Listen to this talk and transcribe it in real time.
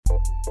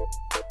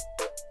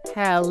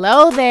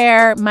Hello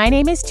there. My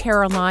name is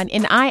Terralon,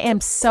 and I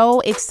am so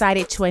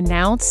excited to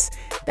announce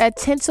that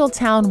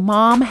Tinseltown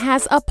Mom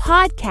has a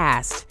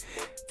podcast.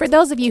 For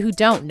those of you who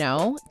don't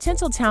know,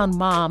 Tinseltown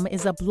Mom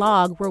is a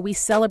blog where we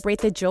celebrate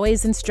the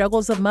joys and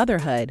struggles of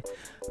motherhood.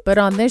 But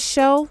on this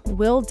show,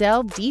 we'll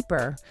delve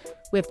deeper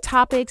with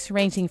topics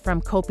ranging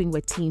from coping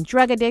with teen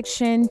drug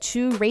addiction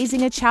to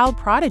raising a child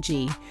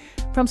prodigy,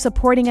 from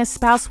supporting a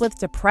spouse with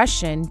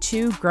depression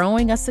to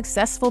growing a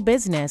successful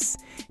business.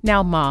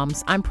 Now,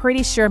 moms, I'm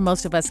pretty sure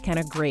most of us can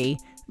agree.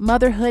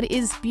 Motherhood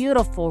is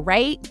beautiful,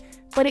 right?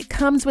 But it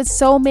comes with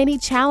so many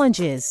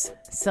challenges,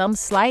 some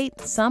slight,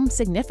 some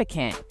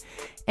significant.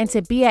 And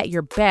to be at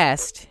your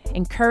best,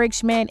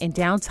 encouragement and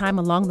downtime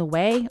along the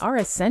way are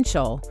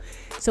essential.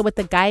 So with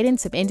the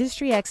guidance of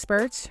industry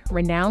experts,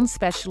 renowned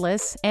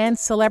specialists, and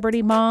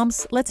celebrity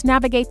moms, let's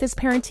navigate this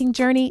parenting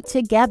journey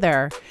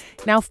together.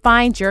 Now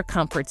find your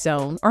comfort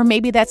zone, or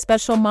maybe that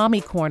special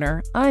mommy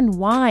corner,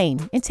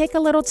 unwind, and take a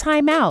little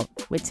time out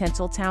with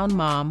Tinseltown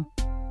Mom.